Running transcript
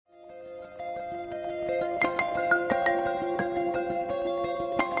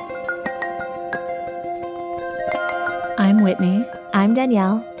Whitney. I'm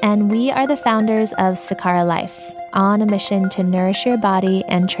Danielle, and we are the founders of Sakara Life, on a mission to nourish your body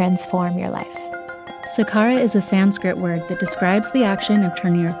and transform your life. Sakara is a Sanskrit word that describes the action of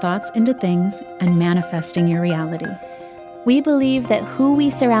turning your thoughts into things and manifesting your reality. We believe that who we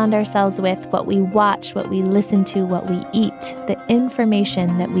surround ourselves with, what we watch, what we listen to, what we eat, the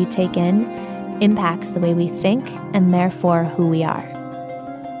information that we take in, impacts the way we think and therefore who we are.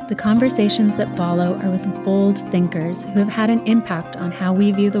 The conversations that follow are with bold thinkers who have had an impact on how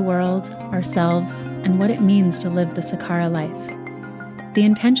we view the world, ourselves, and what it means to live the Sakara life. The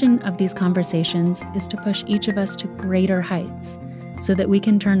intention of these conversations is to push each of us to greater heights so that we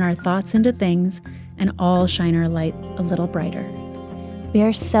can turn our thoughts into things and all shine our light a little brighter. We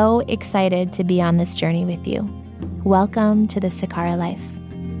are so excited to be on this journey with you. Welcome to the Sakara Life.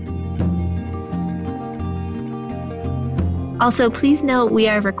 Also, please note we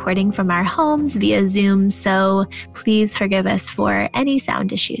are recording from our homes via Zoom, so please forgive us for any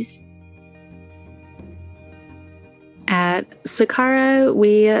sound issues. At Sakara,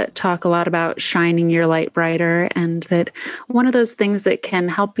 we talk a lot about shining your light brighter, and that one of those things that can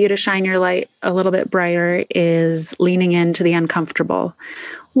help you to shine your light a little bit brighter is leaning into the uncomfortable.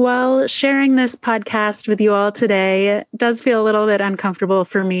 Well, sharing this podcast with you all today does feel a little bit uncomfortable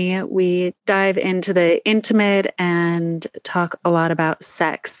for me. We dive into the intimate and talk a lot about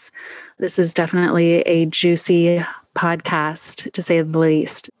sex. This is definitely a juicy podcast, to say the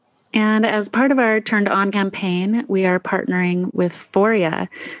least. And as part of our Turned On campaign, we are partnering with Foria.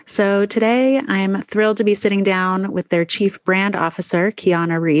 So today I'm thrilled to be sitting down with their Chief Brand Officer,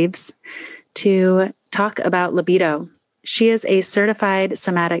 Kiana Reeves, to talk about libido. She is a certified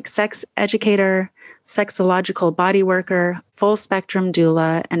somatic sex educator, sexological body worker, full spectrum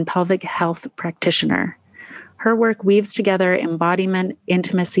doula, and pelvic health practitioner. Her work weaves together embodiment,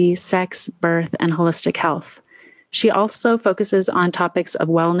 intimacy, sex, birth, and holistic health. She also focuses on topics of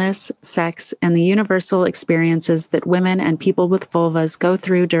wellness, sex, and the universal experiences that women and people with vulvas go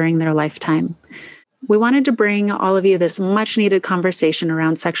through during their lifetime. We wanted to bring all of you this much-needed conversation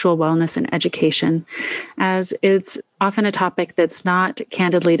around sexual wellness and education, as it's often a topic that's not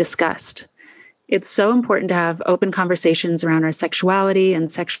candidly discussed. It's so important to have open conversations around our sexuality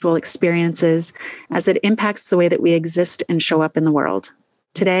and sexual experiences, as it impacts the way that we exist and show up in the world.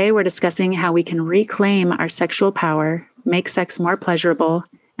 Today, we're discussing how we can reclaim our sexual power, make sex more pleasurable,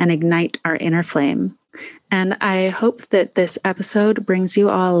 and ignite our inner flame. And I hope that this episode brings you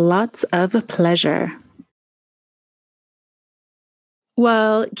all lots of pleasure.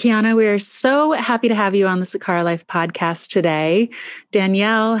 Well, Kiana, we are so happy to have you on the Sakara Life podcast today.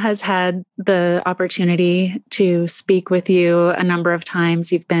 Danielle has had the opportunity to speak with you a number of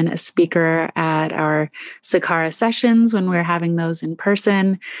times. You've been a speaker at our Sakara sessions when we're having those in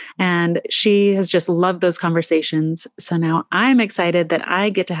person, and she has just loved those conversations. So now I'm excited that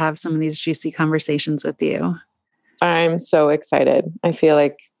I get to have some of these juicy conversations with you. I'm so excited. I feel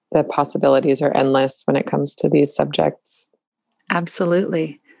like the possibilities are endless when it comes to these subjects.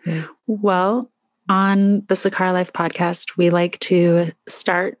 Absolutely. Yeah. Well, on the Sakara Life podcast, we like to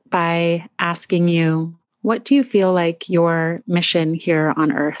start by asking you, what do you feel like your mission here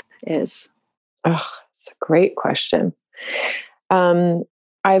on Earth is? Oh, it's a great question.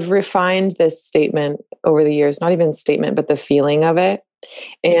 I've refined this statement over the years, not even statement, but the feeling of it.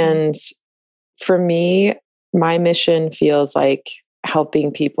 And for me, my mission feels like helping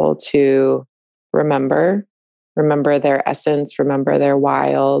people to remember their essence, remember their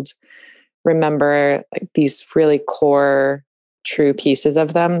wild, remember like these really core, true pieces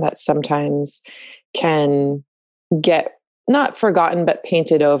of them that sometimes can get not forgotten, but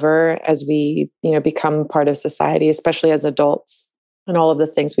painted over as we, become part of society, especially as adults, and all of the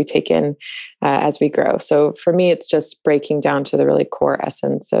things we take in as we grow. So for me, it's just breaking down to the really core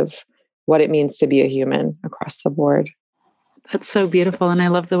essence of what it means to be a human across the board. That's so beautiful. And I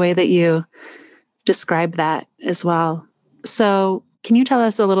love the way that you describe that as well. So can you tell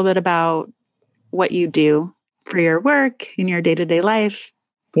us a little bit about what you do for your work in your day-to-day life?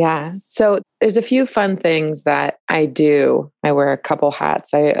 Yeah. So there's a few fun things that I do. I wear a couple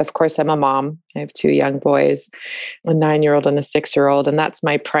hats. Of course, I'm a mom. I have two young boys, a 9-year-old and a 6-year-old. And that's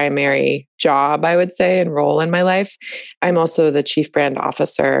my primary job, I would say, and role in my life. I'm also the Chief Brand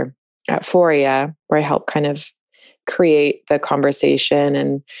Officer at Foria, where I help kind of create the conversation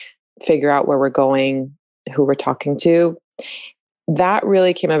and figure out where we're going, who we're talking to. That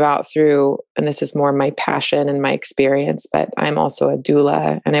really came about through, and this is more my passion and my experience, but I'm also a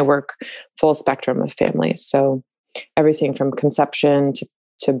doula and I work full spectrum of families. So everything from conception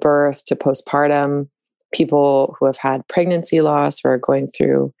to birth to postpartum, people who have had pregnancy loss or are going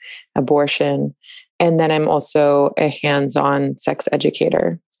through abortion. And then I'm also a hands-on sex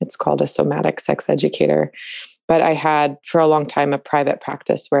educator. It's called a somatic sex educator. But I had for a long time a private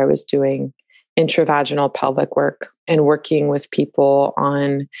practice where I was doing intravaginal pelvic work and working with people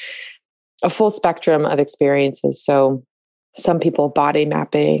on a full spectrum of experiences. So some people body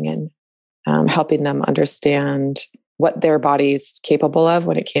mapping and helping them understand what their body's capable of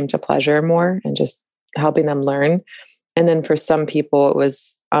when it came to pleasure more and just helping them learn. And then for some people, it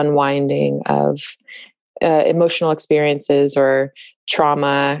was unwinding of emotional experiences or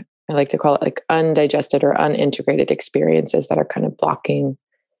trauma. I like to call it like undigested or unintegrated experiences that are kind of blocking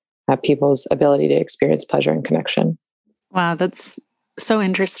people's ability to experience pleasure and connection. Wow, that's so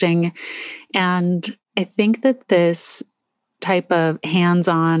interesting. And I think that this type of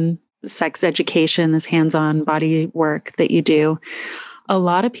hands-on sex education, this hands-on body work that you do, a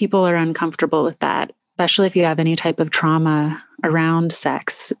lot of people are uncomfortable with that, especially if you have any type of trauma around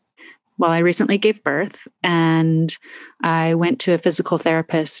sex. Well, I recently gave birth and I went to a physical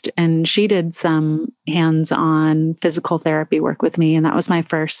therapist and she did some hands-on physical therapy work with me. And that was my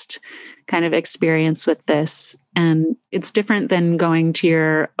first kind of experience with this. And it's different than going to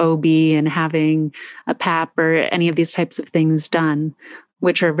your OB and having a PAP or any of these types of things done,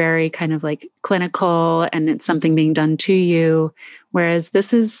 which are very kind of like clinical and it's something being done to you. Whereas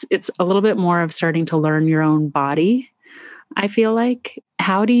it's a little bit more of starting to learn your own body. I feel like,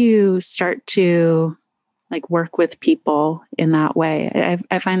 how do you start to like work with people in that way?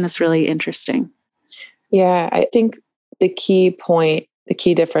 I find this really interesting. Yeah, I think the key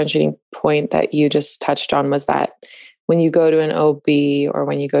differentiating point that you just touched on was that when you go to an OB or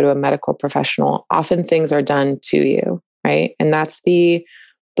when you go to a medical professional, often things are done to you, right? And that's the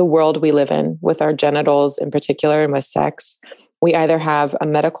world we live in with our genitals in particular and with sex. We either have a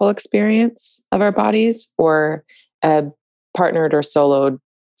medical experience of our bodies or a partnered or soloed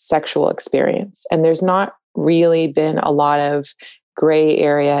sexual experience. And there's not really been a lot of gray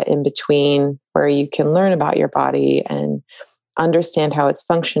area in between where you can learn about your body and understand how it's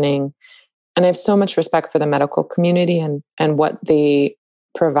functioning. And I have so much respect for the medical community and what they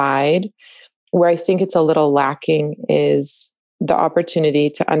provide. Where I think it's a little lacking is the opportunity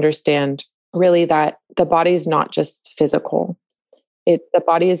to understand really that the body is not just physical. The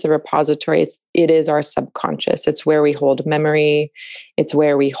body is the repository. It is our subconscious. It's where we hold memory. It's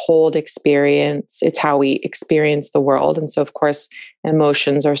where we hold experience. It's how we experience the world. And so, of course,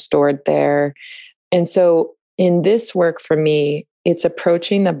 emotions are stored there. And so in this work for me, it's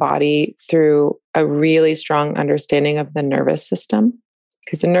approaching the body through a really strong understanding of the nervous system,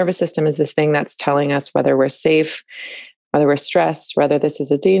 because the nervous system is the thing that's telling us whether we're safe, whether we're stressed, whether this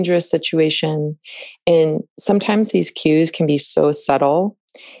is a dangerous situation. And sometimes these cues can be so subtle.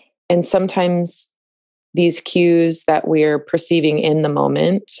 And sometimes these cues that we're perceiving in the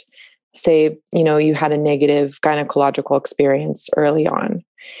moment, say, you had a negative gynecological experience early on.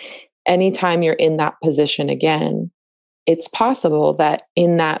 Anytime you're in that position again, it's possible that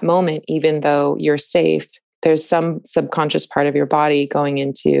in that moment, even though you're safe, there's some subconscious part of your body going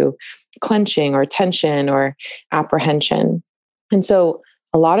into clenching or tension or apprehension. And so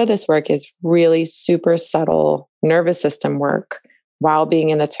a lot of this work is really super subtle nervous system work while being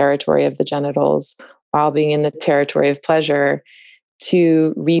in the territory of the genitals, while being in the territory of pleasure,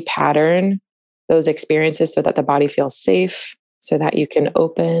 to repattern those experiences so that the body feels safe, so that you can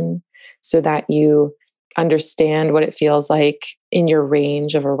open, so that you understand what it feels like in your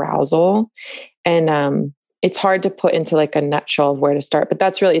range of arousal. And it's hard to put into like a nutshell of where to start, but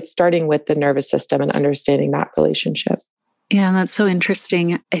it's starting with the nervous system and understanding that relationship. Yeah, that's so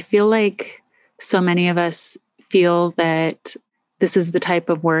interesting. I feel like so many of us feel that this is the type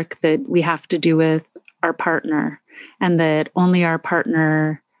of work that we have to do with our partner, and that only our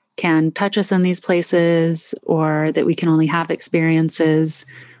partner can touch us in these places, or that we can only have experiences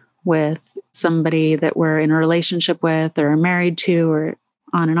with somebody that we're in a relationship with or are married to, or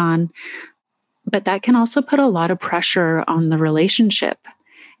on and on. But that can also put a lot of pressure on the relationship.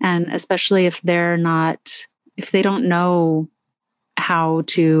 And especially if they don't know how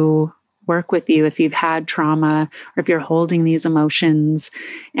to work with you, if you've had trauma or if you're holding these emotions,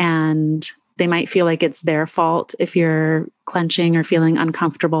 and they might feel like it's their fault if you're clenching or feeling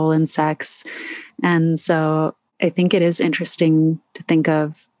uncomfortable in sex. And so I think it is interesting to think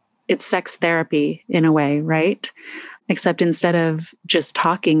of it's sex therapy in a way, right? Except instead of just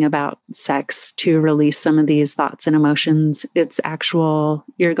talking about sex to release some of these thoughts and emotions,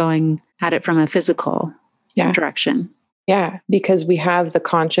 you're going at it from a physical direction. Yeah, because we have the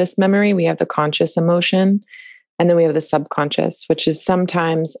conscious memory, we have the conscious emotion, and then we have the subconscious, which is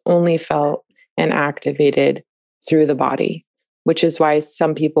sometimes only felt and activated through the body, which is why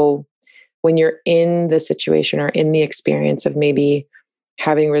some people, when you're in the situation or in the experience of maybe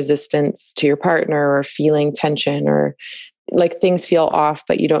having resistance to your partner or feeling tension or like things feel off,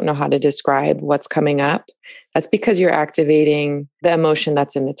 but you don't know how to describe what's coming up, that's because you're activating the emotion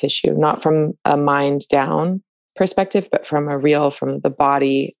that's in the tissue, not from a mind down perspective, but from the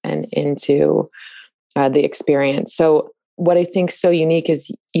body and into the experience. So what I think so unique is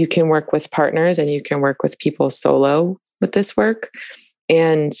you can work with partners and you can work with people solo with this work.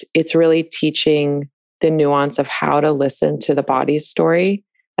 And it's really teaching the nuance of how to listen to the body's story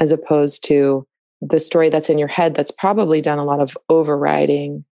as opposed to the story that's in your head that's probably done a lot of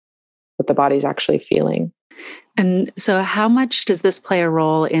overriding what the body's actually feeling. And so how much does this play a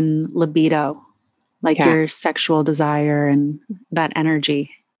role in libido, like your sexual desire and that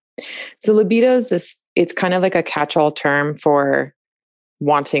energy? So libido is it's kind of like a catch-all term for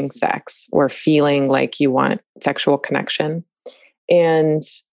wanting sex or feeling like you want sexual connection. And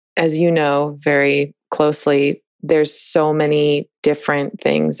as you know very closely, there's so many different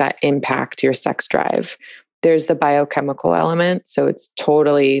things that impact your sex drive. There's the biochemical element. So it's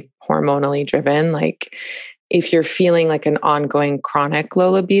totally hormonally driven. Like if you're feeling like an ongoing chronic low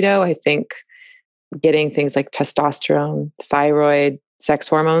libido, I think getting things like testosterone, thyroid, sex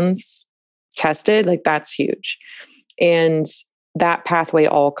hormones tested, like that's huge. And that pathway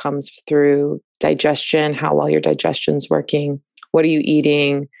all comes through digestion, how well your digestion's working, what are you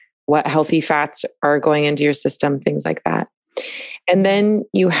eating, what healthy fats are going into your system, things like that. And then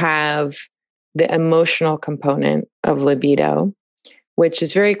you have the emotional component of libido, which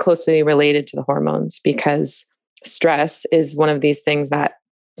is very closely related to the hormones because stress is one of these things that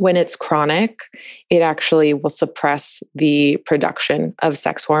when it's chronic, it actually will suppress the production of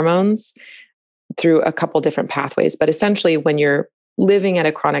sex hormones through a couple different pathways. But essentially, when you're living at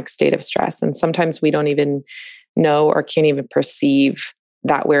a chronic state of stress, and sometimes we don't even know or can't even perceive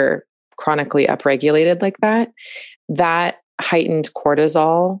that we're chronically upregulated like that, that heightened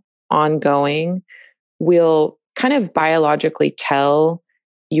cortisol ongoing will kind of biologically tell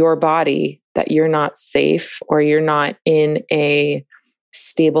your body that you're not safe or you're not in a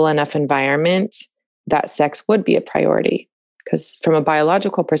stable enough environment that sex would be a priority. Because from a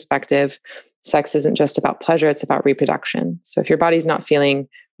biological perspective, sex isn't just about pleasure, it's about reproduction. So if your body's not feeling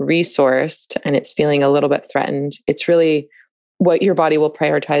resourced and it's feeling a little bit threatened, it's really what your body will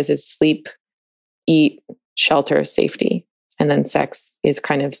prioritize is sleep, eat, shelter, safety. And then sex is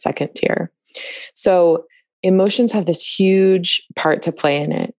kind of second tier. So emotions have this huge part to play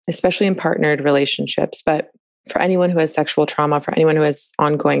in it, especially in partnered relationships. But for anyone who has sexual trauma, for anyone who has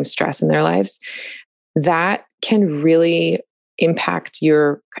ongoing stress in their lives, that can really impact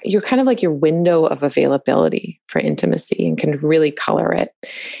your kind of like your window of availability for intimacy and can really color it.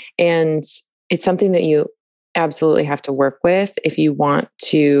 And it's something that you absolutely have to work with if you want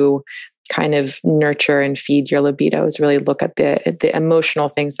to kind of nurture and feed your libido, is really look at the emotional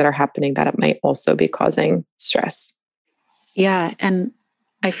things that are happening that it might also be causing stress. Yeah. And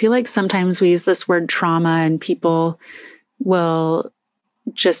I feel like sometimes we use this word trauma and people will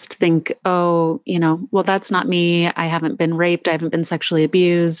just think, oh, well, that's not me. I haven't been raped. I haven't been sexually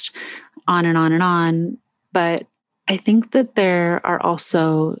abused, on and on and on. But I think that there are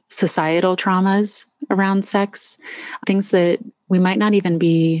also societal traumas around sex, things that we might not even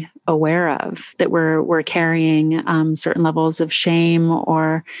be aware of, that we're carrying certain levels of shame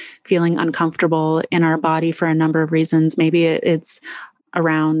or feeling uncomfortable in our body for a number of reasons. Maybe it's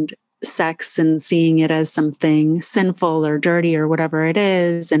around sex and seeing it as something sinful or dirty or whatever it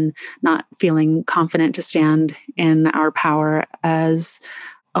is, and not feeling confident to stand in our power as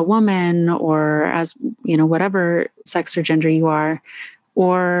a woman or as, whatever sex or gender you are.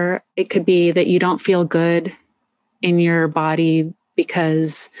 Or it could be that you don't feel good in your body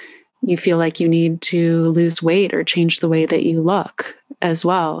because you feel like you need to lose weight or change the way that you look as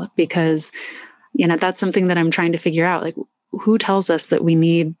well. Because, that's something that I'm trying to figure out. Like, who tells us that we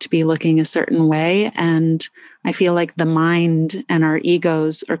need to be looking a certain way? And I feel like the mind and our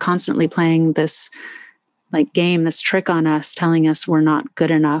egos are constantly playing this game, this trick on us, telling us we're not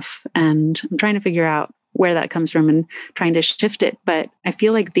good enough. And I'm trying to figure out where that comes from and trying to shift it. But I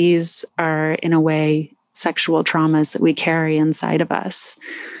feel like these are, in a way, sexual traumas that we carry inside of us.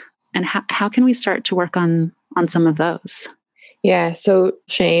 And how can we start to work on some of those? Yeah. So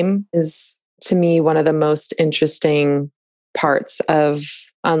shame is, to me, one of the most interesting parts of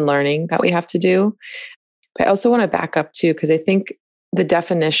unlearning that we have to do. But I also want to back up too, because I think the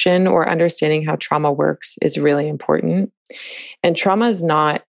definition or understanding how trauma works is really important. And trauma is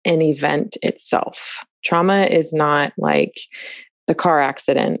not an event itself. Trauma is not like the car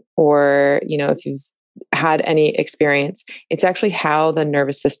accident, or, if you've had any experience, it's actually how the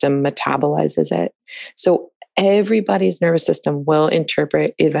nervous system metabolizes it. So everybody's nervous system will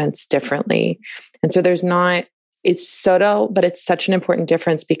interpret events differently. And so it's subtle, but it's such an important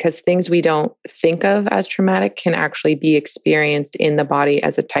difference, because things we don't think of as traumatic can actually be experienced in the body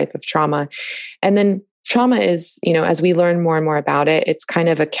as a type of trauma. And then trauma is, as we learn more and more about it, it's kind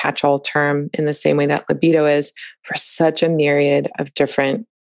of a catch-all term in the same way that libido is for such a myriad of different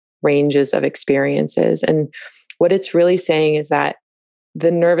ranges of experiences. And what it's really saying is that the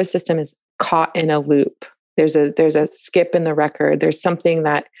nervous system is caught in a loop. There's a skip in the record. There's something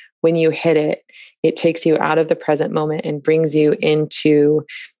that when you hit it, it takes you out of the present moment and brings you into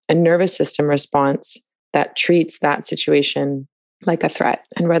a nervous system response that treats that situation like a threat.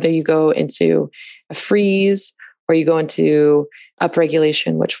 And whether you go into a freeze or you go into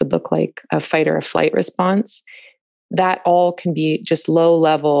upregulation, which would look like a fight or a flight response, that all can be just low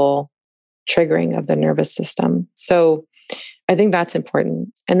level triggering of the nervous system. So I think that's important.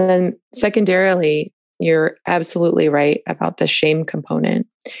 And then secondarily, you're absolutely right about the shame component.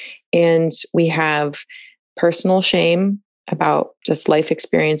 And we have personal shame about just life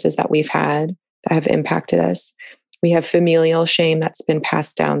experiences that we've had that have impacted us. We have familial shame that's been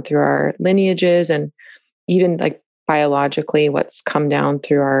passed down through our lineages, and even like biologically what's come down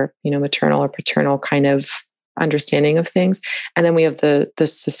through our, maternal or paternal kind of understanding of things. And then we have the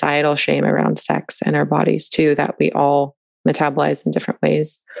societal shame around sex and our bodies too, that we all metabolize in different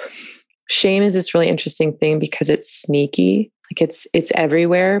ways. Shame is this really interesting thing because it's sneaky. Like it's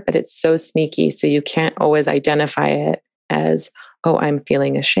everywhere, but it's so sneaky. So you can't always identify it as, oh, I'm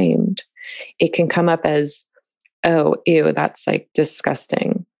feeling ashamed. It can come up as, oh, ew, that's like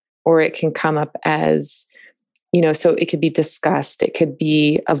disgusting. Or it can come up as, so it could be disgust, it could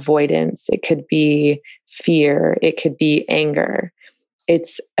be avoidance, it could be fear, it could be anger.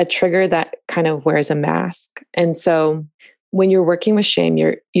 It's a trigger that kind of wears a mask. And so when you're working with shame,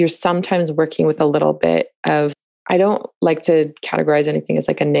 you're sometimes working with a little bit of, I don't like to categorize anything as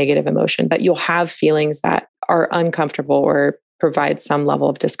like a negative emotion, but you'll have feelings that are uncomfortable or provide some level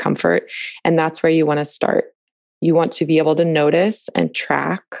of discomfort. And that's where you want to start. You want to be able to notice and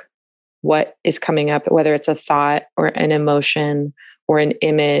track what is coming up, whether it's a thought or an emotion or an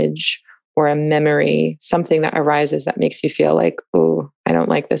image or a memory, something that arises that makes you feel like, oh, I don't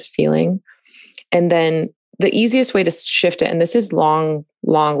like this feeling. And then the easiest way to shift it, and this is long,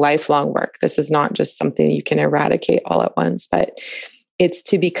 lifelong work. This is not just something you can eradicate all at once, but it's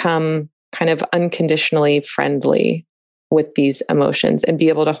to become kind of unconditionally friendly with these emotions and be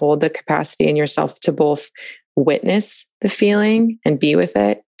able to hold the capacity in yourself to both witness the feeling and be with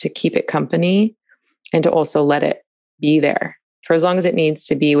it, to keep it company, and to also let it be there for as long as it needs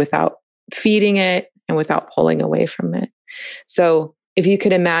to be without feeding it and without pulling away from it. So if you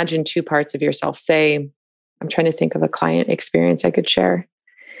could imagine two parts of yourself, say, I'm trying to think of a client experience I could share.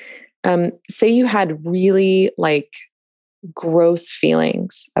 Say you had really like gross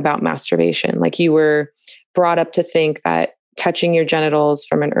feelings about masturbation, like you were brought up to think that touching your genitals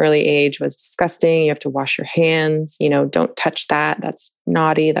from an early age was disgusting. You have to wash your hands, don't touch that. That's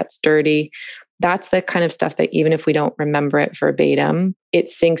naughty. That's dirty. That's the kind of stuff that even if we don't remember it verbatim, it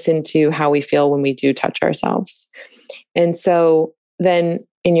sinks into how we feel when we do touch ourselves. And so then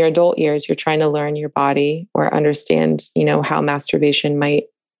in your adult years, you're trying to learn your body or understand, how masturbation might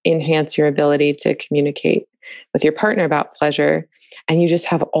enhance your ability to communicate with your partner about pleasure. And you just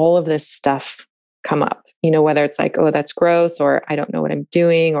have all of this stuff come up, whether it's like, oh, that's gross, or I don't know what I'm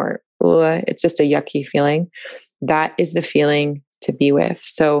doing, or it's just a yucky feeling. That is the feeling to be with.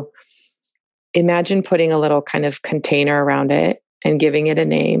 So imagine putting a little kind of container around it and giving it a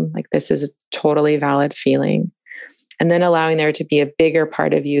name, like this is a totally valid feeling. And then allowing there to be a bigger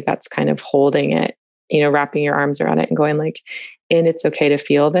part of you that's kind of holding it, wrapping your arms around it and going like, and it's okay to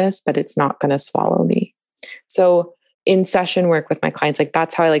feel this, but it's not going to swallow me. So in session work with my clients, like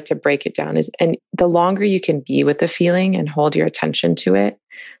that's how I like to break it down and the longer you can be with the feeling and hold your attention to it,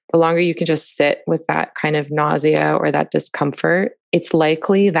 the longer you can just sit with that kind of nausea or that discomfort, it's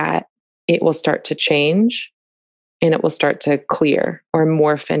likely that it will start to change and it will start to clear or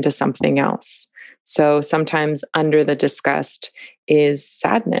morph into something else. So sometimes under the disgust is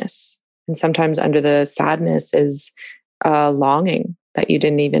sadness. And sometimes under the sadness is longing that you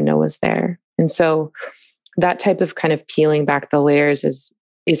didn't even know was there. And so that type of kind of peeling back the layers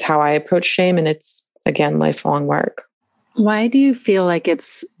is how I approach shame. And it's, again, lifelong work. Why do you feel like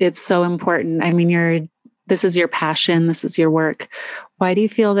it's so important? I mean, this is your passion, this is your work. Why do you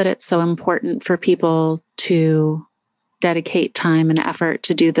feel that it's so important for people to dedicate time and effort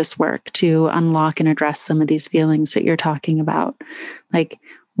to do this work, to unlock and address some of these feelings that you're talking about? Like,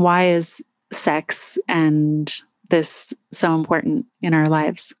 why is sex and this so important in our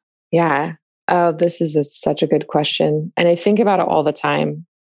lives? Yeah. Oh, this is such a good question. And I think about it all the time.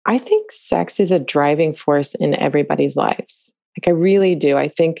 I think sex is a driving force in everybody's lives. Like, I really do. I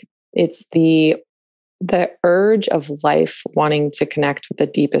think it's the urge of life wanting to connect with the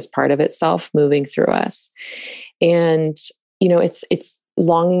deepest part of itself moving through us. And, it's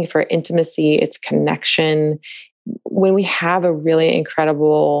longing for intimacy, it's connection. When we have a really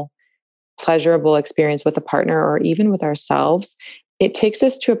incredible, pleasurable experience with a partner or even with ourselves, it takes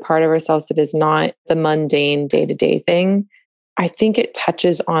us to a part of ourselves that is not the mundane day-to-day thing. I think it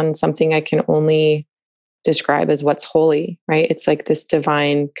touches on something I can only describe as what's holy, right? It's like this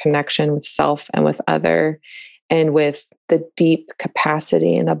divine connection with self and with other, and with the deep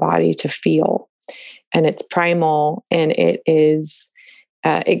capacity in the body to feel. And it's primal, and it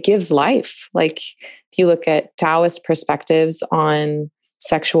gives life. Like, if you look at Taoist perspectives on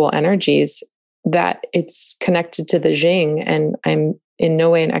sexual energies, that it's connected to the Jing. And I'm in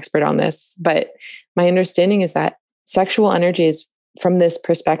no way an expert on this, but my understanding is that sexual energies from this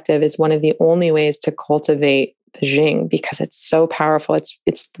perspective is one of the only ways to cultivate the Jing, because it's so powerful.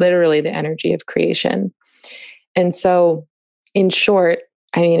 It's literally the energy of creation. And so, in short,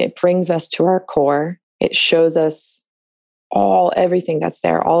 I mean, it brings us to our core. It shows us everything that's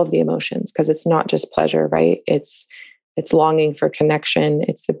there, all of the emotions, because it's not just pleasure, right? It's longing for connection.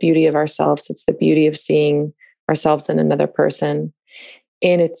 It's the beauty of ourselves. It's the beauty of seeing ourselves in another person.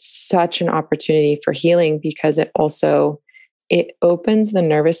 And it's such an opportunity for healing, because it opens the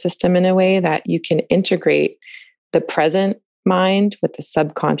nervous system in a way that you can integrate the present mind with the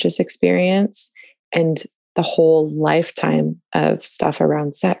subconscious experience and the whole lifetime of stuff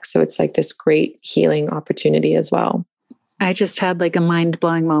around sex. So it's like this great healing opportunity as well. I just had like a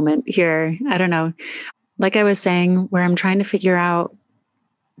mind-blowing moment here. I don't know. Like I was saying, where I'm trying to figure out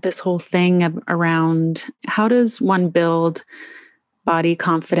this whole thing around how does one build body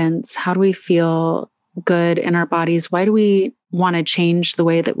confidence? How do we feel good in our bodies? Why do we want to change the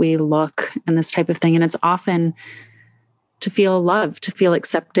way that we look and this type of thing? And it's often to feel loved, to feel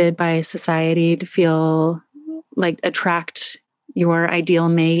accepted by society, to feel like attract your ideal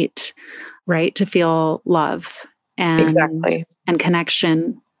mate, right? To feel love and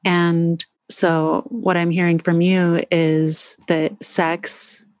connection. And so what I'm hearing from you is that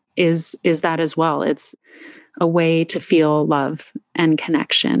sex is that as well. It's a way to feel love and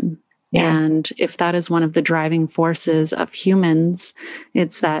connection. Yeah. And if that is one of the driving forces of humans,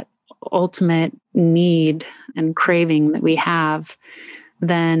 it's that ultimate need and craving that we have,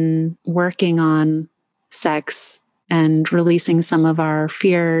 then working on sex and releasing some of our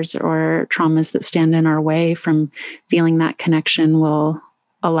fears or traumas that stand in our way from feeling that connection will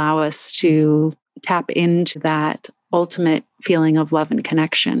allow us to tap into that ultimate feeling of love and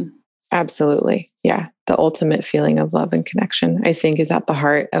connection. Absolutely. Yeah. The ultimate feeling of love and connection, I think, is at the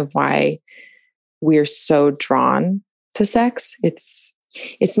heart of why we're so drawn to sex. It's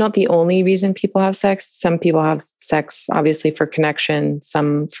not the only reason people have sex. Some people have sex, obviously, for connection,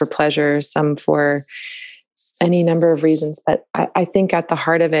 some for pleasure, some for any number of reasons. But I think at the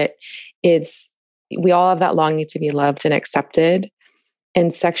heart of it is we all have that longing to be loved and accepted.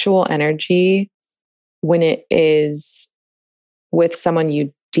 And sexual energy, when it is with someone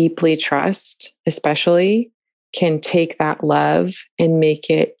you deeply trust, especially, can take that love and make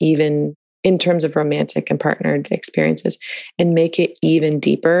it, even in terms of romantic and partnered experiences, and make it even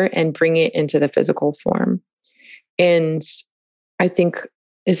deeper and bring it into the physical form. And I think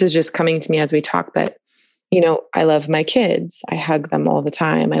this is just coming to me as we talk, but I love my kids. I hug them all the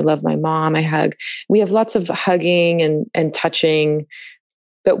time. I love my mom. We have lots of hugging and touching,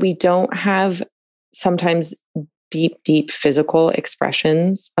 but we don't have sometimes deep physical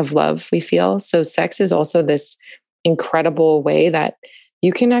expressions of love we feel. So sex is also this incredible way that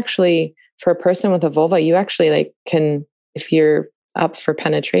you can actually, for a person with a vulva, you actually can, if you're up for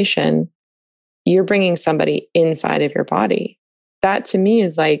penetration, you're bringing somebody inside of your body. That to me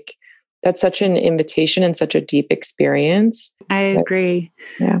is that's such an invitation and such a deep experience. I agree.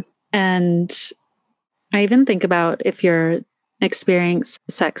 Yeah. And I even think about if you're experiencing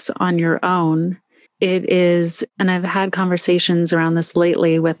sex on your own, it is, and I've had conversations around this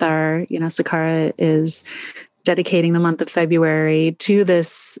lately with our, Sakara is dedicating the month of February to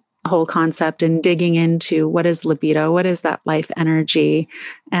this whole concept and digging into what is libido, what is that life energy.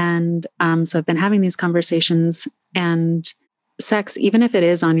 And so I've been having these conversations, and sex, even if it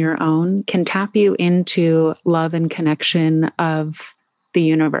is on your own, can tap you into love and connection of the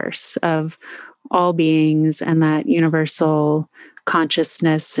universe, of all beings and that universal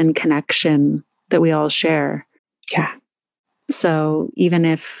consciousness and connection that we all share. Yeah. So even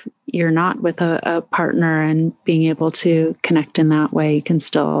if you're not with a partner and being able to connect in that way, you can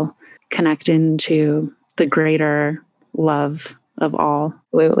still connect into the greater love of all.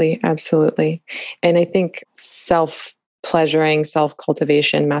 Absolutely. Absolutely. And I think self-pleasuring,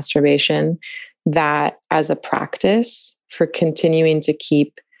 self-cultivation, masturbation, that as a practice for continuing to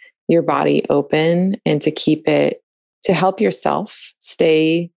keep your body open and to keep it, to help yourself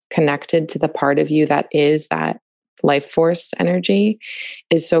stay connected to the part of you that is that life force energy,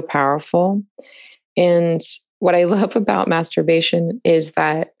 is so powerful. And what I love about masturbation is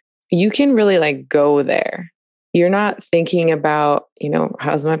that you can really like go there. You're not thinking about,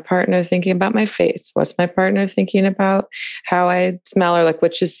 how's my partner thinking about my face? What's my partner thinking about how I smell, or like,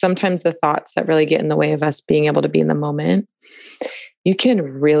 which is sometimes the thoughts that really get in the way of us being able to be in the moment. You can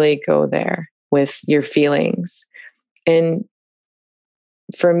really go there with your feelings. And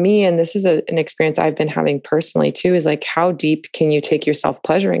for me, and this is an experience I've been having personally too, is like, how deep can you take your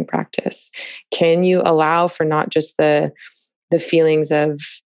self-pleasuring practice? Can you allow for not just the feelings of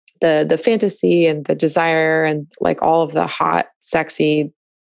the fantasy and the desire and like all of the hot, sexy,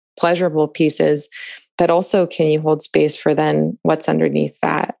 pleasurable pieces, but also can you hold space for then what's underneath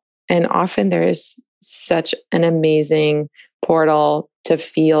that? And often there is such an amazing portal to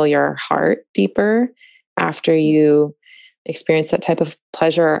feel your heart deeper after you experience that type of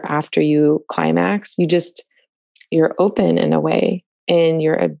pleasure, after you climax. You're open in a way, and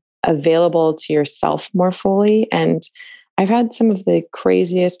you're available to yourself more fully. And I've had some of the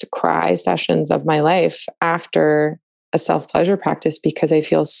craziest cry sessions of my life after a self-pleasure practice, because I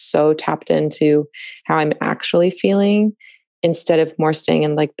feel so tapped into how I'm actually feeling, instead of more staying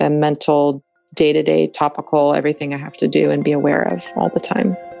in like the mental day-to-day topical everything I have to do and be aware of all the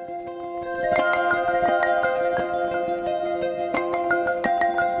time.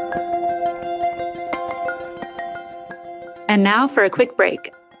 And now for a quick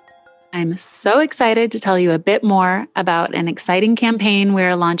break. I'm so excited to tell you a bit more about an exciting campaign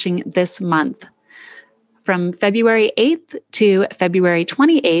we're launching this month. From February 8th to February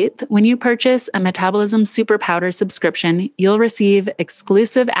 28th, when you purchase a Metabolism Super Powder subscription, you'll receive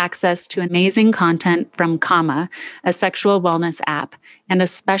exclusive access to amazing content from Kama, a sexual wellness app, and a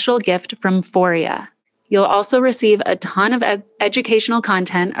special gift from Foria. You'll also receive a ton of educational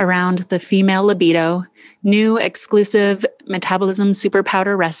content around the female libido, new exclusive Metabolism Super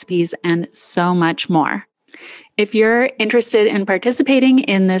Powder recipes, and so much more. If you're interested in participating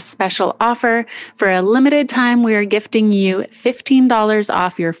in this special offer, for a limited time, we are gifting you $15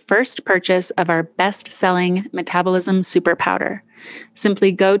 off your first purchase of our best-selling Metabolism Super Powder.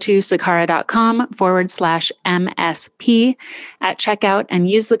 Simply go to sakara.com/MSP at checkout and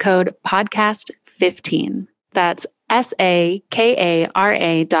use the code podcast15. That's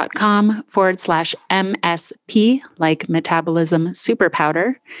sakara.com/MSP, like Metabolism Super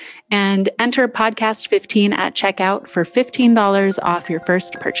Powder, and enter podcast 15 at checkout for $15 off your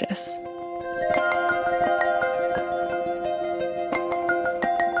first purchase.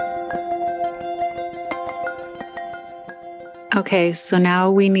 Okay, so now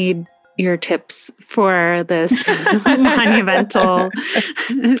we need your tips for this monumental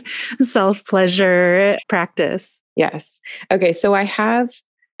self-pleasure practice. Yes. Okay. So I have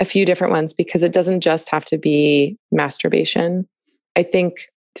a few different ones, because it doesn't just have to be masturbation. I think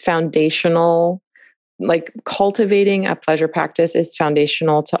foundational, like cultivating a pleasure practice, is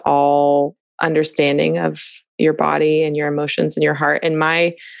foundational to all understanding of your body and your emotions and your heart. And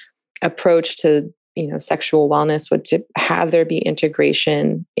my approach to sexual wellness would to have there be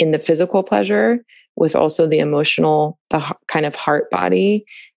integration in the physical pleasure with also the emotional, the kind of heart body,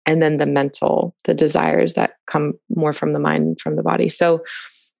 and then the mental, the desires that come more from the mind and from the body. So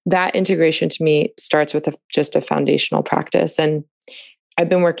that integration to me starts with just a foundational practice. And I've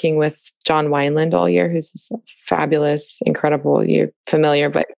been working with John Wineland all year, who's this fabulous, incredible, you're familiar,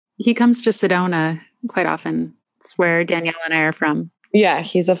 but he comes to Sedona quite often. It's where Danielle and I are from. Yeah,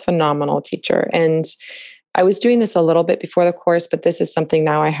 he's a phenomenal teacher. And I was doing this a little bit before the course, but this is something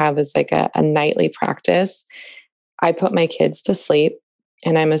now I have as like a nightly practice. I put my kids to sleep,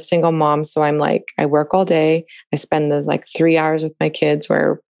 and I'm a single mom. So I'm like, I work all day. I spend the like 3 hours with my kids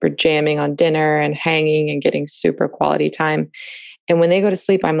where we're jamming on dinner and hanging and getting super quality time. And when they go to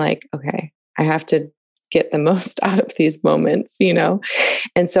sleep, I'm like, okay, I have to get the most out of these moments,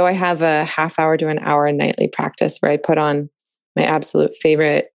 And so I have a half hour to an hour nightly practice where I put on my absolute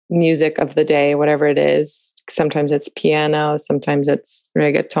favorite music of the day, whatever it is. Sometimes it's piano, sometimes it's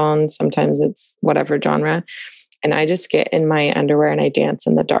reggaeton, sometimes it's whatever genre. And I just get in my underwear and I dance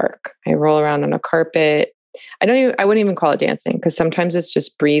in the dark. I roll around on a carpet. I wouldn't even call it dancing, because sometimes it's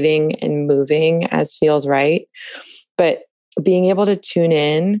just breathing and moving as feels right. But being able to tune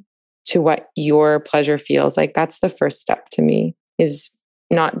in to what your pleasure feels like, that's the first step to me, is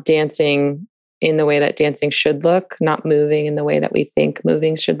not dancing in the way that dancing should look, not moving in the way that we think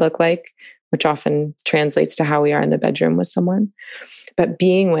moving should look like, which often translates to how we are in the bedroom with someone, but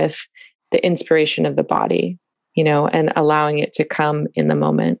being with the inspiration of the body, and allowing it to come in the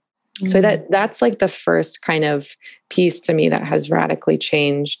moment. So that's like the first kind of piece to me that has radically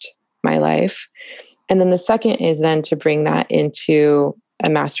changed my life. And then the second is then to bring that into a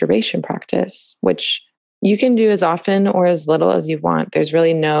masturbation practice, which you can do as often or as little as you want. There's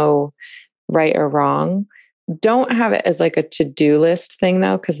really no right or wrong. Don't have it as like a to-do list thing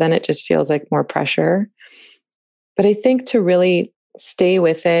though, because then it just feels like more pressure. But I think to really stay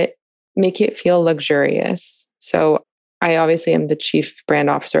with it, make it feel luxurious. So I obviously am the chief brand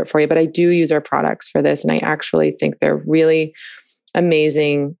officer for you, but I do use our products for this. And I actually think they're really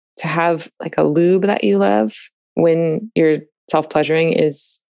amazing to have. Like a lube that you love when you're self-pleasuring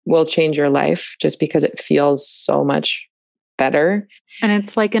will change your life, just because it feels so much better. And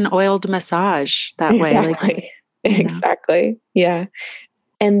it's like an oiled massage that Exactly. way. Exactly. Yeah.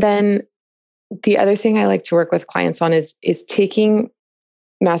 And then the other thing I like to work with clients on is taking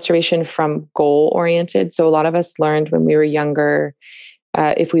masturbation from goal oriented. So a lot of us learned when we were younger,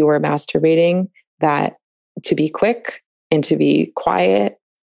 if we were masturbating, that to be quick and to be quiet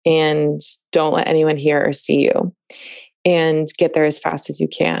and don't let anyone hear or see you, and get there as fast as you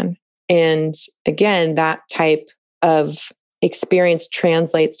can. And again, that type of experience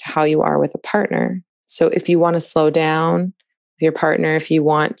translates to how you are with a partner. So if you want to slow down with your partner, if you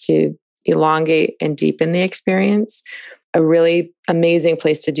want to elongate and deepen the experience, a really amazing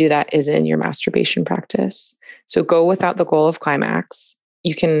place to do that is in your masturbation practice. So go without the goal of climax.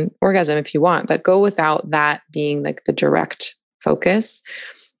 You can orgasm if you want, but go without that being like the direct focus,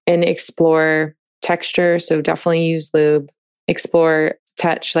 and explore texture. So definitely use lube. Explore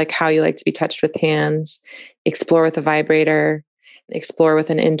touch, like how you like to be touched with hands. Explore with a vibrator. Explore with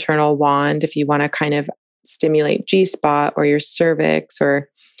an internal wand if you want to kind of stimulate G-spot or your cervix or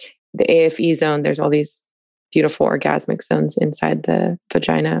the AFE zone. There's all these beautiful orgasmic zones inside the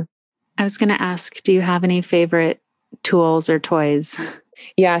vagina. I was going to ask, do you have any favorite tools or toys?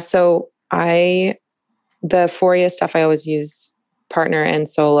 Yeah. So the Foria stuff, I always use partner and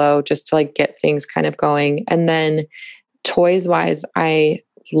solo just to like get things kind of going. And then toys wise, I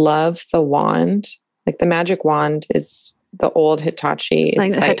love the wand. Like the magic wand is the old Hitachi.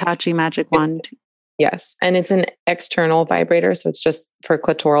 Like the Hitachi magic wand. Yes. And it's an external vibrator. So it's just for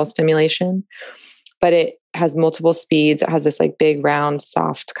clitoral stimulation, but it has multiple speeds. It has this like big, round,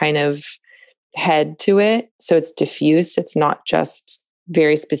 soft kind of head to it. So it's diffuse. It's not just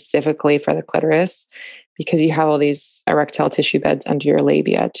very specifically for the clitoris, because you have all these erectile tissue beds under your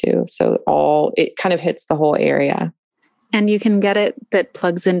labia too. So it kind of hits the whole area. And you can get it that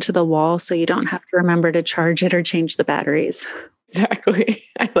plugs into the wall, so you don't have to remember to charge it or change the batteries. Exactly.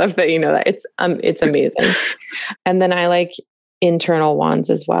 I love that you know that. It's amazing. And then I like internal wands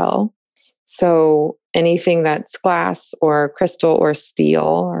as well. So anything that's glass or crystal or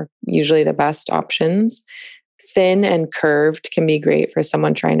steel are usually the best options. Thin and curved can be great for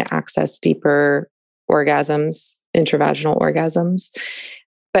someone trying to access deeper orgasms, intravaginal orgasms.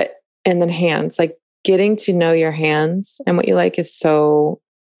 And then hands, like getting to know your hands and what you like is so,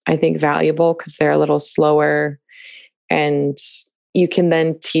 I think, valuable, because they're a little slower, and you can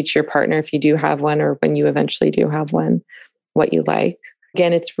then teach your partner, if you do have one or when you eventually do have one, what you like.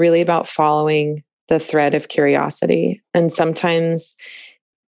 Again, it's really about following the thread of curiosity. And sometimes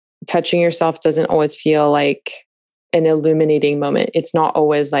touching yourself doesn't always feel like an illuminating moment. It's not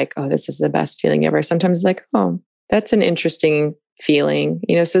always like, oh, this is the best feeling ever. Sometimes it's like, oh, that's an interesting feeling.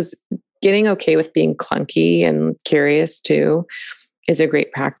 So getting okay with being clunky and curious too is a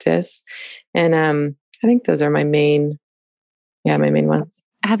great practice. And I think those are my main ones.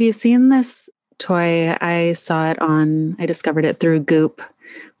 Have you seen this toy? I discovered it through Goop,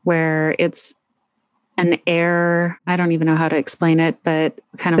 where it's an air, I don't even know how to explain it, but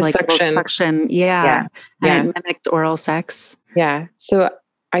kind of like a little suction. Yeah. And it mimicked oral sex. Yeah. So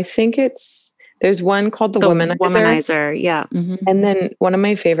I think there's one called the Womanizer. Yeah. Mm-hmm. And then one of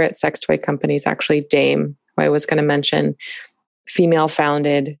my favorite sex toy companies, actually Dame, who I was going to mention, female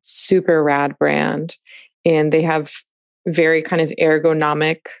founded, super rad brand. And they have very kind of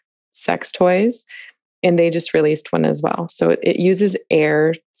ergonomic sex toys. And they just released one as well. So it uses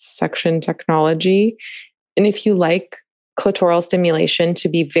air suction technology. And if you like clitoral stimulation to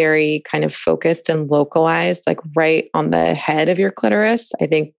be very kind of focused and localized, like right on the head of your clitoris, I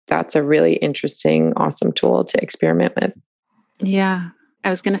think that's a really interesting, awesome tool to experiment with. Yeah. I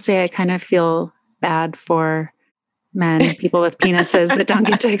was going to say, I kind of feel bad for men, people with penises that don't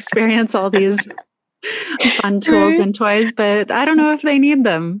get to experience all these fun tools and toys, but I don't know if they need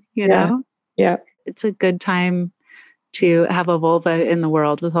them, you know? Yeah. It's a good time to have a vulva in the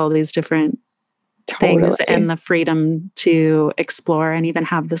world with all these different things and the freedom to explore and even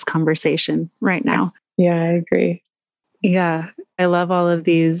have this conversation right now. Yeah, I agree. Yeah. I love all of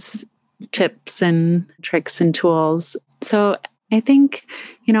these tips and tricks and tools. So I think,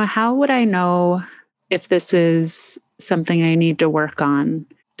 how would I know if this is something I need to work on?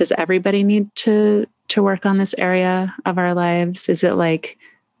 Does everybody need to work on this area of our lives? Is it like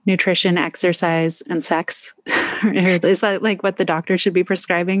nutrition, exercise, and sex? Or is that like what the doctor should be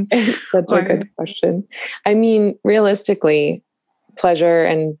prescribing? It's such a good question. I mean, realistically, pleasure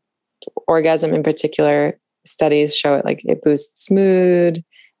and orgasm in particular, studies show it like it boosts mood,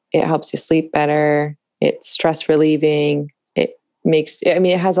 it helps you sleep better, it's stress relieving,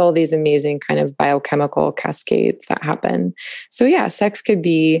 it has all these amazing kind of biochemical cascades that happen. So yeah, sex could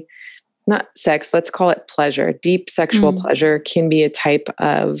be not sex, let's call it pleasure. Deep sexual pleasure can be a type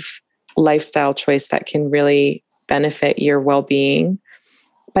of lifestyle choice that can really benefit your well-being.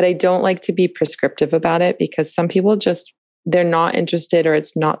 But I don't like to be prescriptive about it because some people they're not interested or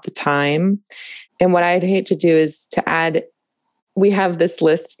it's not the time. And what I'd hate to do is to add, we have this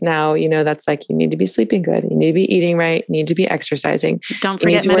list now, that's like, you need to be sleeping good, you need to be eating right, you need to be exercising. Don't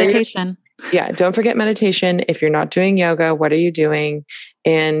forget meditation. Don't forget meditation. If you're not doing yoga, what are you doing?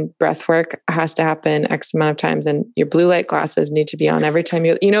 And breath work has to happen X amount of times. And your blue light glasses need to be on every time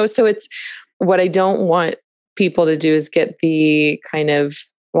so it's what I don't want people to do is get the kind of,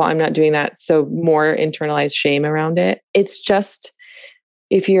 well, I'm not doing that. So more internalized shame around it. It's just,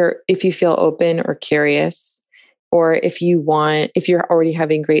 if you feel open or curious, or if you're already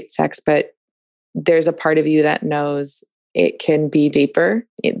having great sex, but there's a part of you that knows it can be deeper.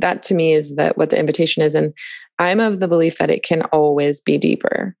 That to me is what the invitation is. And I'm of the belief that it can always be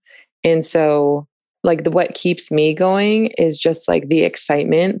deeper. And so like what keeps me going is just like the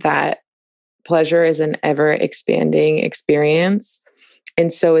excitement that pleasure is an ever expanding experience.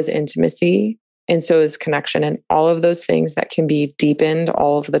 And so is intimacy. And so is connection, and all of those things that can be deepened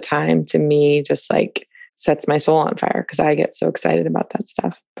all of the time, to me, just like sets my soul on fire because I get so excited about that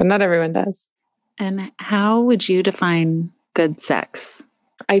stuff, but not everyone does. And how would you define good sex?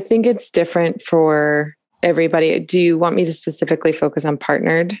 I think it's different for everybody. Do you want me to specifically focus on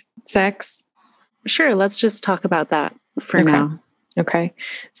partnered sex? Sure. Let's just talk about that for now. Okay.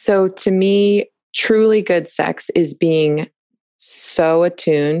 So to me, truly good sex is being so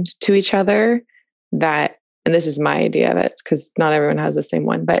attuned to each other that, and this is my idea of it because not everyone has the same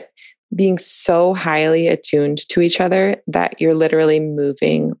one, but being so highly attuned to each other that you're literally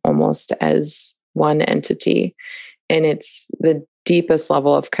moving almost as one entity. And it's the deepest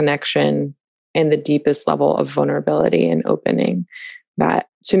level of connection and the deepest level of vulnerability and opening that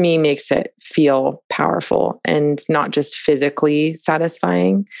to me makes it feel powerful and not just physically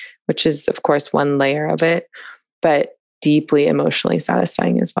satisfying, which is of course one layer of it, but deeply emotionally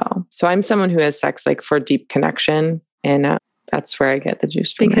satisfying as well. So I'm someone who has sex like for deep connection, and that's where I get the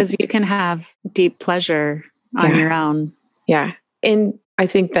juice from. Because you can have deep pleasure on your own. Yeah. And I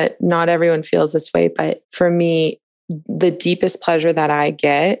think that not everyone feels this way, but for me, the deepest pleasure that I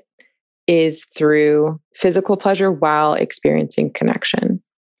get is through physical pleasure while experiencing connection.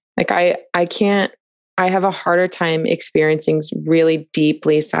 Like I have a harder time experiencing really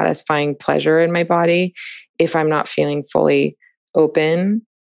deeply satisfying pleasure in my body if I'm not feeling fully open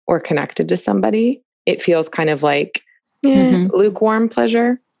or connected to somebody. It feels kind of like lukewarm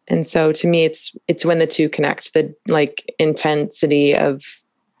pleasure. And so to me, it's when the two connect, the like intensity of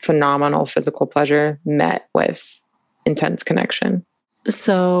phenomenal physical pleasure met with intense connection.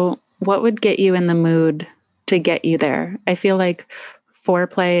 So what would get you in the mood to get you there? I feel like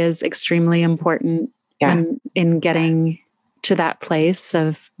foreplay is extremely important in getting to that place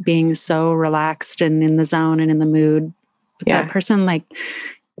of being so relaxed and in the zone and in the mood. That person, like,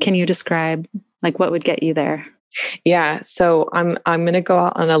 can you describe like what would get you there? Yeah. So I'm going to go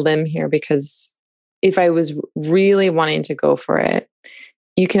out on a limb here because if I was really wanting to go for it,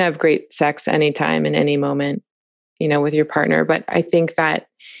 you can have great sex anytime in any moment, with your partner. But I think that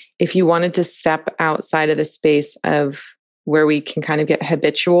if you wanted to step outside of the space of where we can kind of get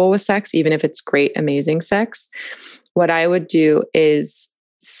habitual with sex, even if it's great, amazing sex, what I would do is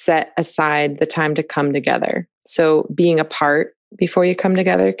set aside the time to come together. So being apart before you come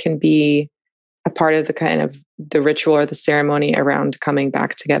together can be a a part of the kind of the ritual or the ceremony around coming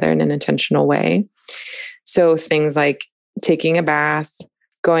back together in an intentional way. So things like taking a bath,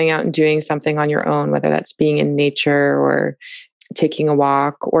 going out and doing something on your own, whether that's being in nature or taking a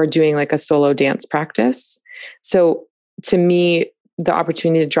walk or doing like a solo dance practice. So to me, the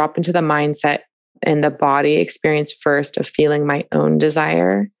opportunity to drop into the mindset and the body experience first of feeling my own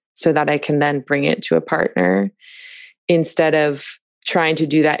desire so that I can then bring it to a partner instead of trying to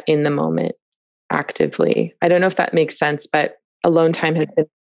do that in the moment actively. I don't know if that makes sense, but alone time has been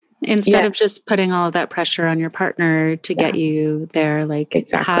instead of just putting all of that pressure on your partner to get you there, like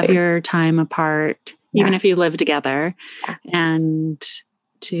have your time apart, even if you live together, and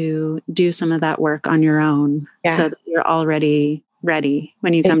to do some of that work on your own so that you're already ready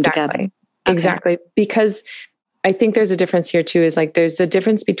when you come together. Okay. Exactly. Because I think there's a difference here too, is like there's a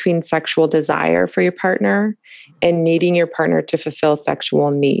difference between sexual desire for your partner and needing your partner to fulfill sexual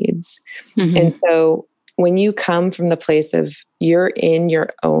needs. Mm-hmm. And so when you come from the place of you're in your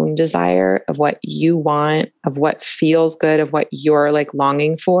own desire of what you want, of what feels good, of what you're like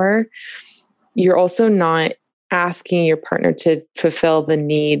longing for, you're also not asking your partner to fulfill the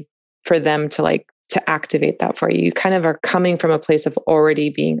need for them to activate that for you. You kind of are coming from a place of already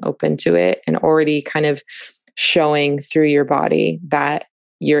being open to it and already kind of showing through your body that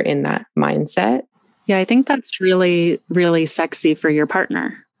you're in that mindset. Yeah, I think that's really, really sexy for your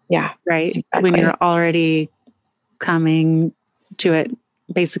partner. Yeah. Right. Exactly. When you're already coming to it,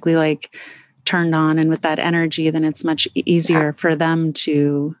 basically like turned on and with that energy, then it's much easier for them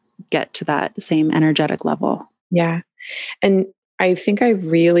to get to that same energetic level. Yeah. And I think I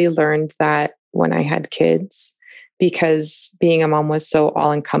really learned that when I had kids, because being a mom was so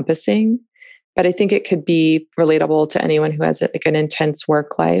all encompassing. But I think it could be relatable to anyone who has like an intense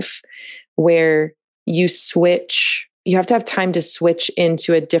work life where you have to have time to switch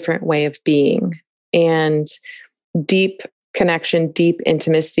into a different way of being, and deep connection, deep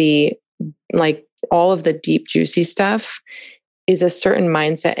intimacy, like all of the deep, juicy stuff is a certain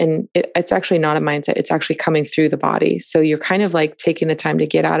mindset. And it's actually not a mindset. It's actually coming through the body. So you're kind of like taking the time to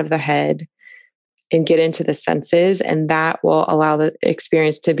get out of the head and get into the senses. And that will allow the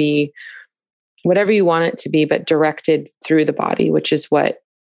experience to be whatever you want it to be, but directed through the body, which is what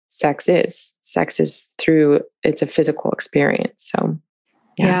sex is. Sex is it's a physical experience. So,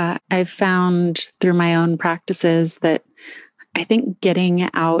 yeah, I've found through my own practices that I think getting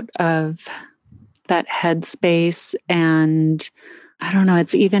out of that headspace, and I don't know,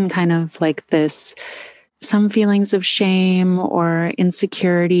 it's even kind of like some feelings of shame or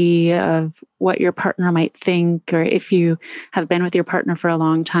insecurity of what your partner might think, or if you have been with your partner for a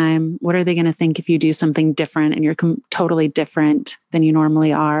long time, what are they going to think if you do something different and you're totally different than you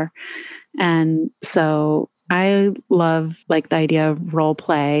normally are? And so I love like the idea of role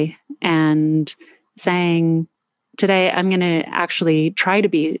play and saying, today I'm going to actually try to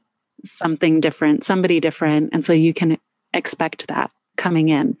be something different, somebody different. And so you can expect that coming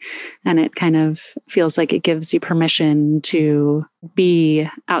in. And it kind of feels like it gives you permission to be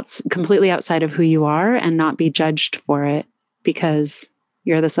completely outside of who you are and not be judged for it because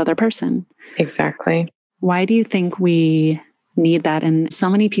you're this other person. Exactly. Why do you think we need that? And so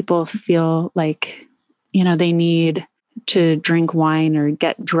many people feel like, they need to drink wine or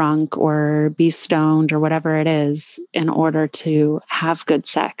get drunk or be stoned or whatever it is in order to have good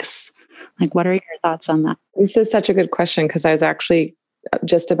sex. Like, what are your thoughts on that? This is such a good question because I was actually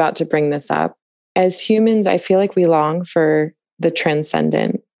just about to bring this up. As humans, I feel like we long for the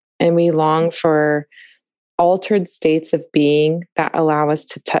transcendent and we long for altered states of being that allow us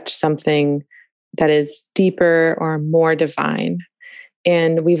to touch something that is deeper or more divine.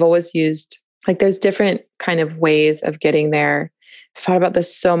 And we've always used, like, there's different kind of ways of getting there. I've thought about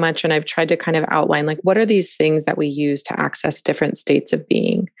this so much, and I've tried to kind of outline, like, what are these things that we use to access different states of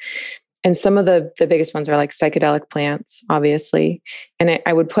being? And some of the biggest ones are like psychedelic plants, obviously. And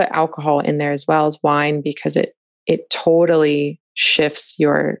I would put alcohol in there as well as wine because it totally shifts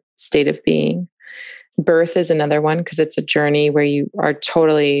your state of being. Birth is another one because it's a journey where you are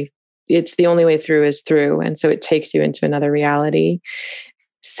it's the only way through is through. And so it takes you into another reality.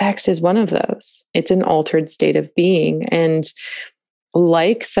 Sex is one of those. It's an altered state of being. And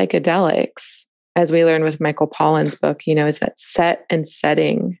like psychedelics, as we learn with Michael Pollan's book, is that set and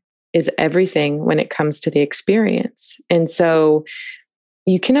setting is everything when it comes to the experience. And so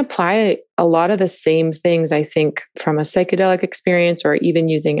you can apply a lot of the same things, I think, from a psychedelic experience or even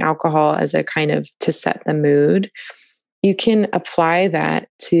using alcohol as a kind of to set the mood. You can apply that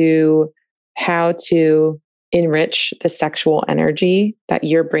to how to enrich the sexual energy that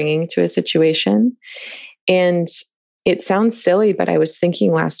you're bringing to a situation. And it sounds silly, but I was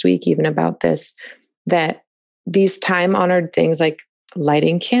thinking last week even about this, that these time-honored things like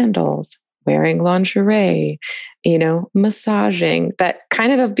lighting candles, wearing lingerie, massaging, that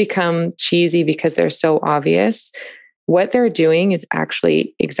kind of have become cheesy because they're so obvious. What they're doing is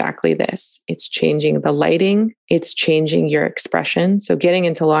actually exactly this. It's changing the lighting. It's changing your expression. So getting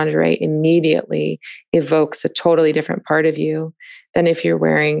into lingerie immediately evokes a totally different part of you than if you're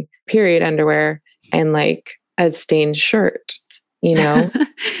wearing period underwear and like a stained shirt, Yeah.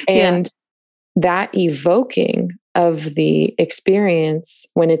 And that evoking of the experience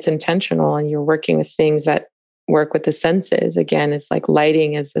when it's intentional and you're working with things that work with the senses, again, it's like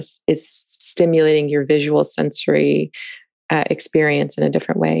lighting is stimulating your visual sensory experience in a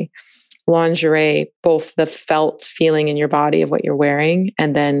different way. Lingerie, both the felt feeling in your body of what you're wearing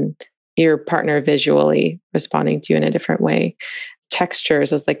and then your partner visually responding to you in a different way.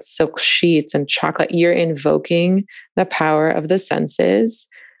 Textures as like silk sheets and chocolate. You're invoking the power of the senses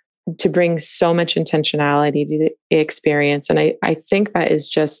to bring so much intentionality to the experience. And I think that is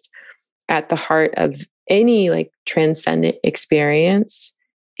just at the heart of any like transcendent experience,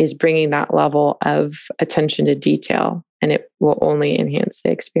 is bringing that level of attention to detail, and it will only enhance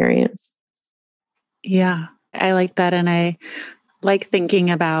the experience. Yeah, I like that. And I like thinking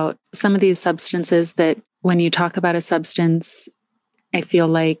about some of these substances that when you talk about a substance, I feel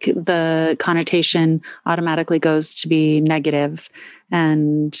like the connotation automatically goes to be negative,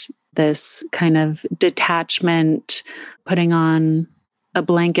 and this kind of detachment, putting on a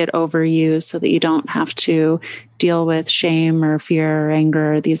blanket over you so that you don't have to deal with shame or fear or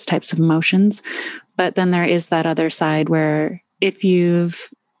anger or these types of emotions. But then there is that other side where if you've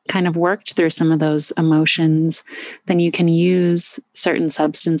kind of worked through some of those emotions, then you can use certain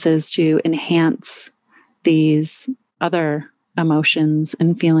substances to enhance these other emotions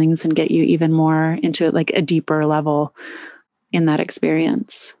and feelings and get you even more into it, like a deeper level in that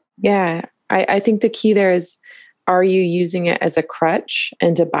experience. Yeah. I think the key there is, are you using it as a crutch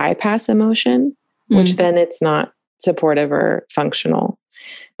and to bypass emotion, which then it's not supportive or functional?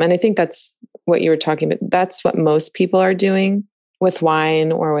 And I think that's what you were talking about. That's what most people are doing with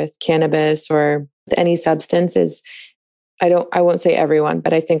wine or with cannabis or any substance. Is I won't say everyone,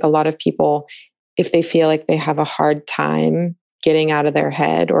 but I think a lot of people, if they feel like they have a hard time getting out of their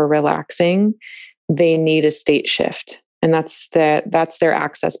head or relaxing, they need a state shift. And that's their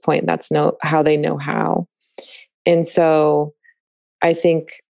access point. That's how they know how. And so I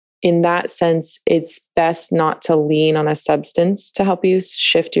think in that sense, it's best not to lean on a substance to help you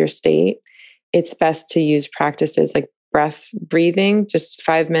shift your state. It's best to use practices like breathing, just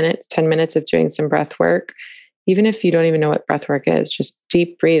 5 minutes, 10 minutes of doing some breath work. Even if you don't even know what breath work is, just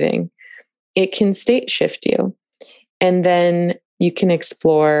deep breathing. It can state shift you. And then you can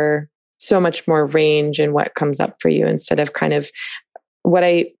explore so much more range in what comes up for you, instead of kind of what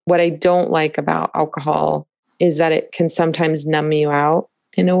I don't like about alcohol is that it can sometimes numb you out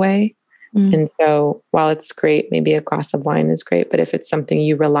in a way. And so while it's great, maybe a glass of wine is great, but if it's something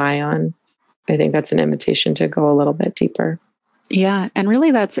you rely on, I think that's an invitation to go a little bit deeper. Yeah. And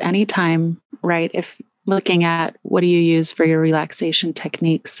really that's any time, right? If looking at what do you use for your relaxation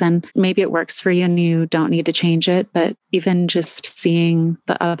techniques, and maybe it works for you and you don't need to change it, but even just seeing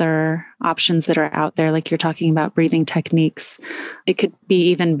the other options that are out there, like you're talking about breathing techniques, it could be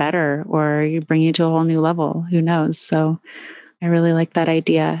even better, or you bring you to a whole new level. Who knows? So I really like that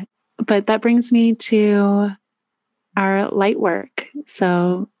idea. But that brings me to our light work.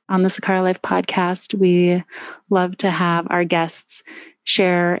 So on the Sakara Life podcast, we love to have our guests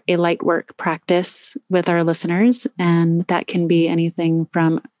share a light work practice with our listeners. And that can be anything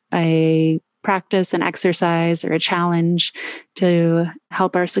from a practice, an exercise, or a challenge to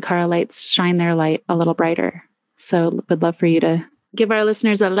help our Sakara lights shine their light a little brighter. So would love for you to give our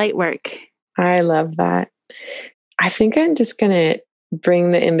listeners a light work. I love that. I think I'm just going to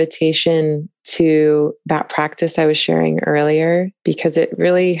bring the invitation to that practice I was sharing earlier, because it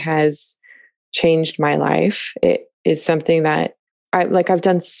really has changed my life. It is something that I've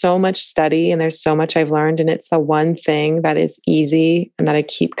done so much study and there's so much I've learned, and it's the one thing that is easy and that I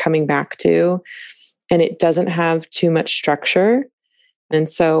keep coming back to, and it doesn't have too much structure. And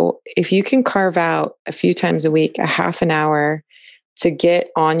so if you can carve out a few times a week, a half an hour to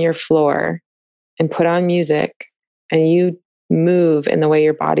get on your floor and put on music, and you move in the way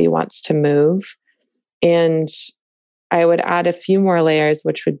your body wants to move. And I would add a few more layers,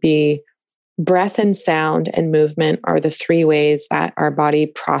 which would be breath and sound and movement are the three ways that our body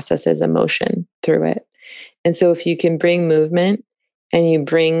processes emotion through it. And so if you can bring movement and you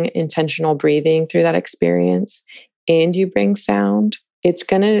bring intentional breathing through that experience and you bring sound, it's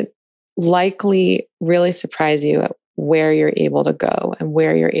going to likely really surprise you at where you're able to go and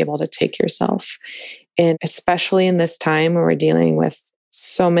where you're able to take yourself. And especially in this time where we're dealing with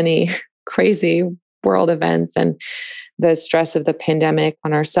so many crazy world events and the stress of the pandemic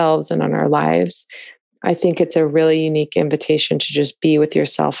on ourselves and on our lives, I think it's a really unique invitation to just be with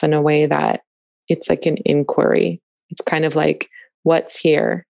yourself in a way that it's like an inquiry. It's kind of like, what's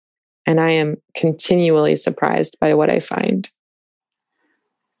here? And I am continually surprised by what I find.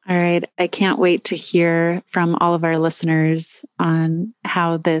 All right. I can't wait to hear from all of our listeners on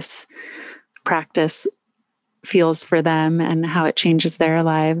how this practice feels for them and how it changes their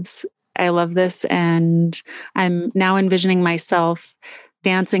lives. I love this. And I'm now envisioning myself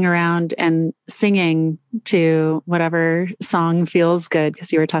dancing around and singing to whatever song feels good,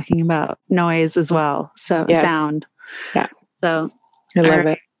 because you were talking about noise as well. So yes. Sound. Yeah. So I love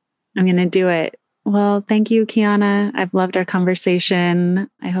it. I'm going to do it. Well, thank you, Kiana. I've loved our conversation.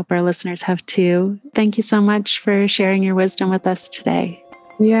 I hope our listeners have too. Thank you so much for sharing your wisdom with us today.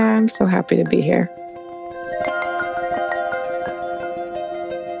 Yeah, I'm so happy to be here.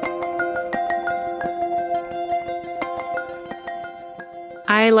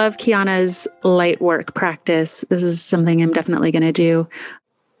 I love Kiana's light work practice. This is something I'm definitely going to do.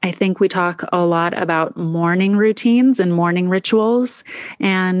 I think we talk a lot about morning routines and morning rituals.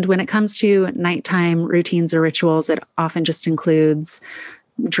 And when it comes to nighttime routines or rituals, it often just includes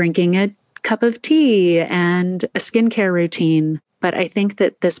drinking a cup of tea and a skincare routine. But I think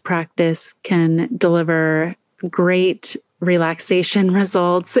that this practice can deliver great relaxation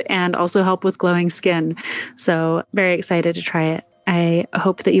results and also help with glowing skin. So very excited to try it. I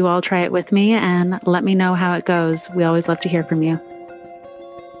hope that you all try it with me and let me know how it goes. We always love to hear from you.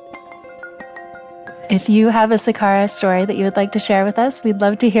 If you have a Sakara story that you would like to share with us, we'd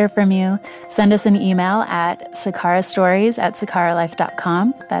love to hear from you. Send us an email at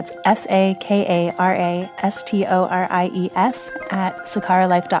sakarastories@sakaralife.com. That's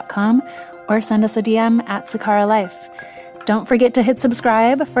SAKARASTORIES@sakaralife.com, or send us a DM at sakaralife. Don't forget to hit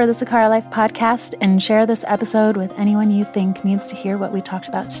subscribe for the Sakara Life podcast and share this episode with anyone you think needs to hear what we talked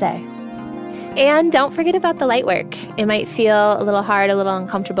about today. And don't forget about the light work. It might feel a little hard, a little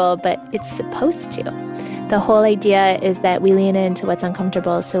uncomfortable, but it's supposed to. The whole idea is that we lean into what's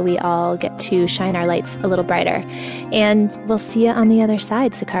uncomfortable so we all get to shine our lights a little brighter. And we'll see you on the other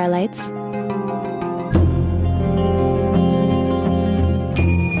side, Sakara Lights.